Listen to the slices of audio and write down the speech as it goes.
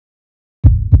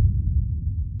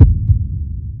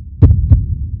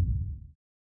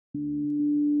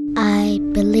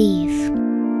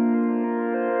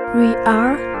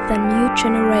are the new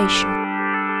generation.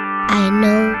 I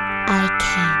know I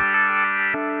can.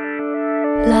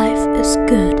 Life is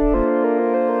good.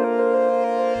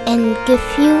 And give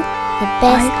you the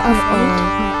best I of create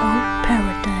all. my own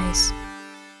paradise.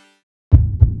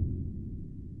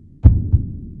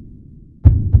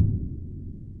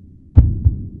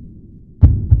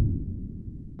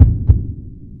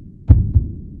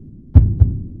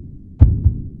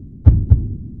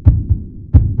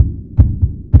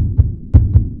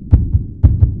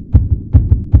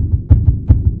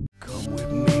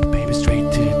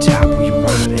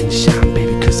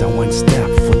 I want to step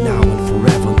for now and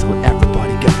forever until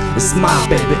everybody got a smile,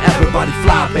 baby. Everybody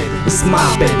fly, baby. A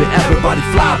smile, baby. Everybody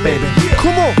fly, baby.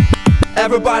 Come on.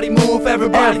 Everybody move,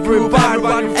 everybody groove,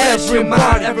 everybody refresh your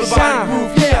mind, everybody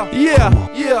move, yeah, yeah,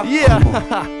 yeah, yeah,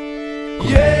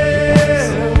 yeah,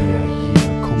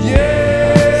 yeah.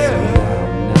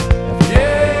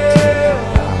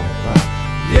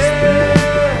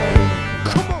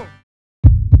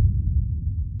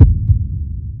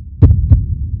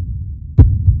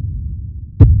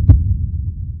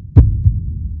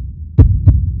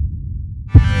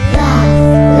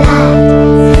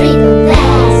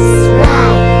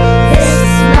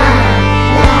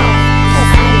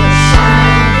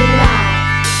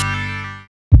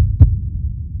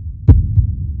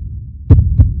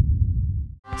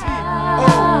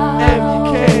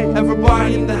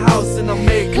 Everybody in the house and I'm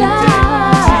making day.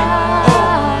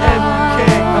 T-O-M-U-K.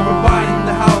 Everybody in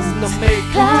the house and I'm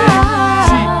making day.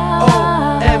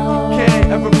 T-O-M-U-K.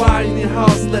 Everybody in the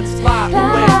house, let's fly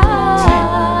away.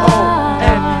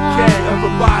 T-O-M-U-K.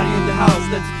 Everybody in the house,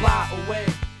 let's fly away.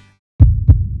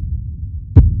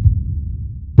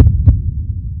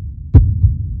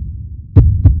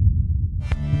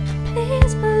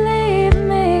 Please believe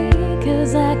me,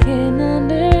 'cause I can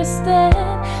understand.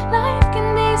 Life can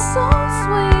be so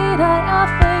sweet, I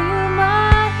offer you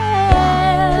my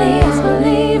hand. Please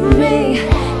believe me,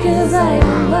 'cause I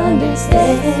do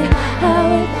understand how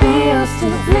it feels to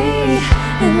bleed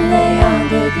and lay on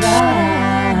the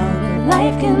ground. And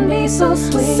life can be so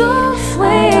sweet, so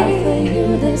sweet. I offer you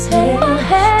this hand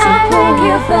to make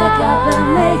you back up and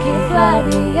make you fly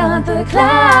beyond the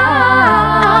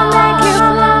clouds.